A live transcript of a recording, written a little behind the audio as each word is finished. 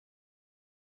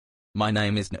My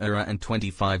name is Noora, and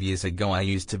 25 years ago I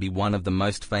used to be one of the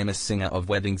most famous singer of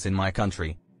weddings in my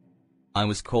country. I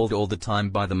was called all the time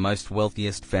by the most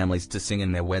wealthiest families to sing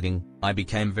in their wedding. I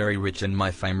became very rich and my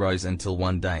fame rose until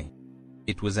one day.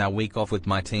 It was our week off with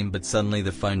my team, but suddenly the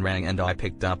phone rang and I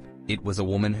picked up. It was a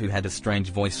woman who had a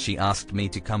strange voice. She asked me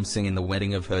to come sing in the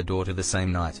wedding of her daughter the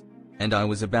same night. And I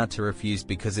was about to refuse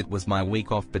because it was my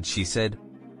week off, but she said,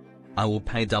 "I will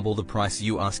pay double the price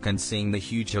you ask," and seeing the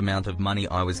huge amount of money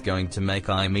I was going to make,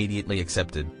 I immediately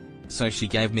accepted. So she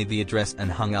gave me the address and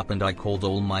hung up, and I called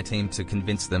all my team to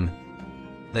convince them.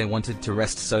 They wanted to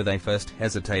rest, so they first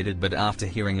hesitated, but after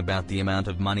hearing about the amount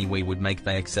of money we would make,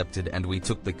 they accepted, and we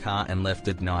took the car and left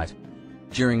at night.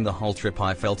 During the whole trip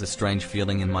I felt a strange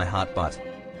feeling in my heart, but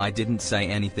I didn't say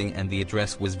anything, and the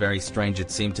address was very strange.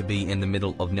 It seemed to be in the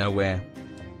middle of nowhere.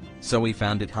 So we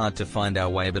found it hard to find our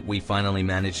way, but we finally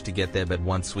managed to get there. But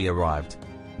once we arrived,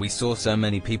 we saw so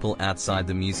many people outside.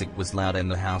 The music was loud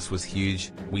and the house was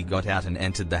huge. We got out and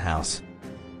entered the house.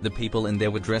 The people in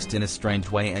there were dressed in a strange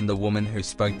way, and the woman who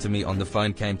spoke to me on the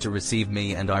phone came to receive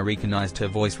me, and I recognized her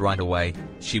voice right away.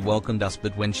 She welcomed us,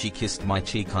 but when she kissed my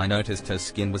cheek I noticed her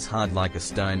skin was hard like a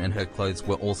stone, and her clothes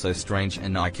were also strange,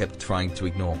 and I kept trying to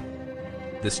ignore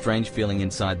the strange feeling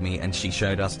inside me, and she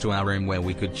showed us to our room where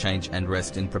we could change and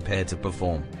rest and prepare to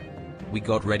perform. We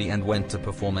got ready and went to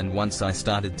perform, and once I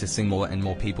started to sing, more and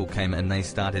more people came and they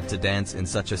started to dance in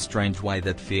such a strange way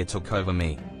that fear took over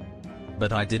me.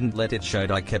 But I didn't let it show.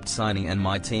 I kept signing and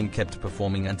my team kept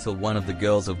performing until one of the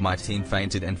girls of my team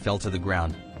fainted and fell to the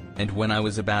ground. And when I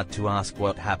was about to ask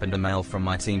what happened, a male from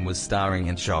my team was staring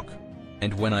in shock.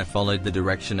 And when I followed the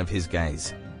direction of his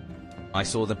gaze, I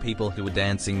saw the people who were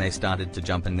dancing. They started to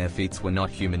jump and their feet were not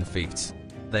human feet.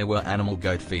 They were animal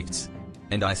goat feet.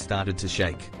 And I started to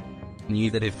shake. Knew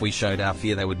that if we showed our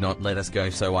fear they would not let us go,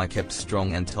 so I kept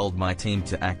strong and told my team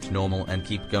to act normal and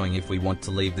keep going if we want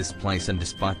to leave this place, and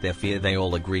despite their fear they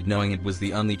all agreed, knowing it was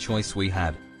the only choice we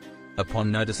had.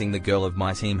 Upon noticing the girl of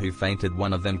my team who fainted,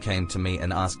 one of them came to me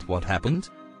and asked what happened,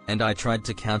 and I tried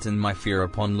to counter my fear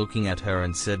upon looking at her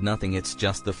and said, "Nothing, it's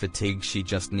just the fatigue, she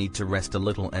just need to rest a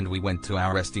little," and we went to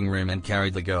our resting room and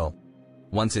carried the girl.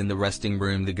 Once in the resting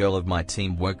room, the girl of my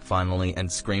team woke finally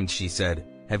and screamed. She said,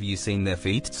 "Have you seen their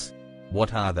feet?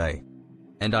 What are they?"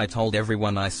 And I told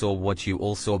everyone, "I saw what you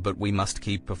all saw, but we must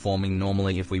keep performing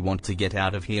normally if we want to get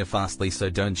out of here fastly, so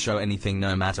don't show anything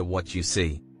no matter what you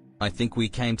see. I think we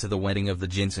came to the wedding of the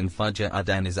jinns and Fajr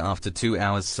Adan is after 2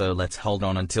 hours, so let's hold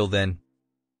on until then."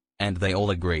 And they all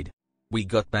agreed. We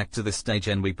got back to the stage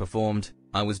and we performed.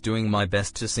 I was doing my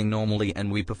best to sing normally,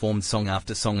 and we performed song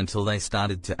after song until they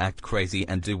started to act crazy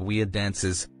and do weird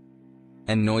dances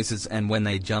and noises, and when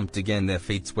they jumped again their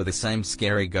feet were the same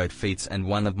scary goat feet, and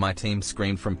one of my team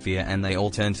screamed from fear and they all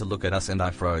turned to look at us and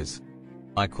I froze.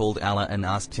 I called Allah and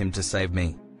asked him to save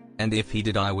me, and if he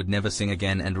did I would never sing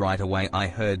again, and right away I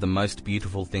heard the most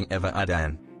beautiful thing ever,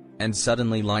 Adan. And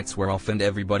suddenly lights were off and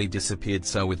everybody disappeared,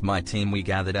 so with my team we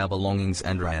gathered our belongings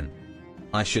and ran.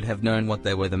 I should have known what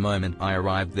they were the moment I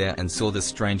arrived there and saw the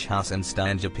strange house and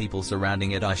stranger people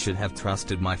surrounding it. I should have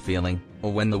trusted my feeling.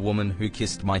 Or when the woman who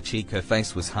kissed my cheek, her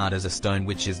face was hard as a stone,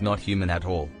 which is not human at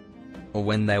all. Or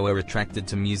when they were attracted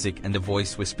to music and a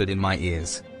voice whispered in my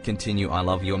ears, "Continue, I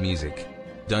love your music.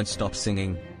 Don't stop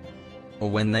singing." Or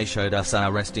when they showed us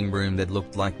our resting room that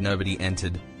looked like nobody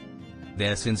entered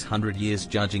there since 100 years,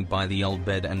 judging by the old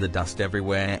bed and the dust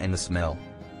everywhere and the smell.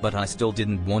 But I still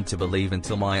didn't want to believe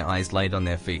until my eyes laid on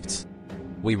their feet.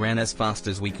 We ran as fast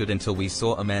as we could until we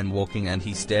saw a man walking, and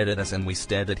he stared at us and we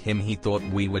stared at him. He thought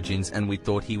we were jinns and we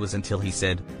thought he was, until he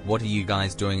said, "What are you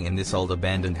guys doing in this old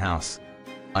abandoned house?"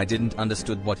 I didn't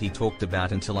understood what he talked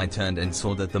about until I turned and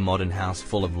saw that the modern house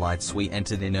full of lights we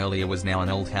entered in earlier was now an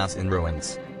old house in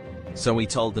ruins. So we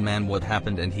told the man what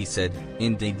happened, and he said,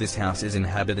 "Indeed, this house is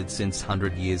inhabited since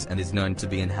 100 years and is known to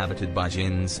be inhabited by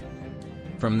jinns."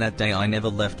 From that day I never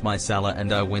left my salah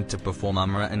and I went to perform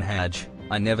Umrah and Hajj.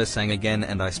 I never sang again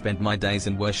and I spent my days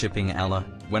in worshipping Allah.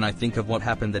 When I think of what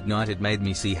happened that night, it made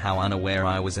me see how unaware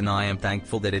I was, and I am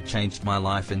thankful that it changed my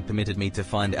life and permitted me to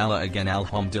find Allah again.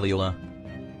 Alhamdulillah.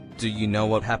 Do you know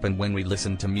what happened when we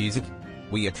listen to music?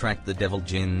 We attract the devil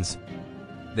jinns.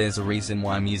 There's a reason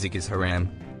why music is haram.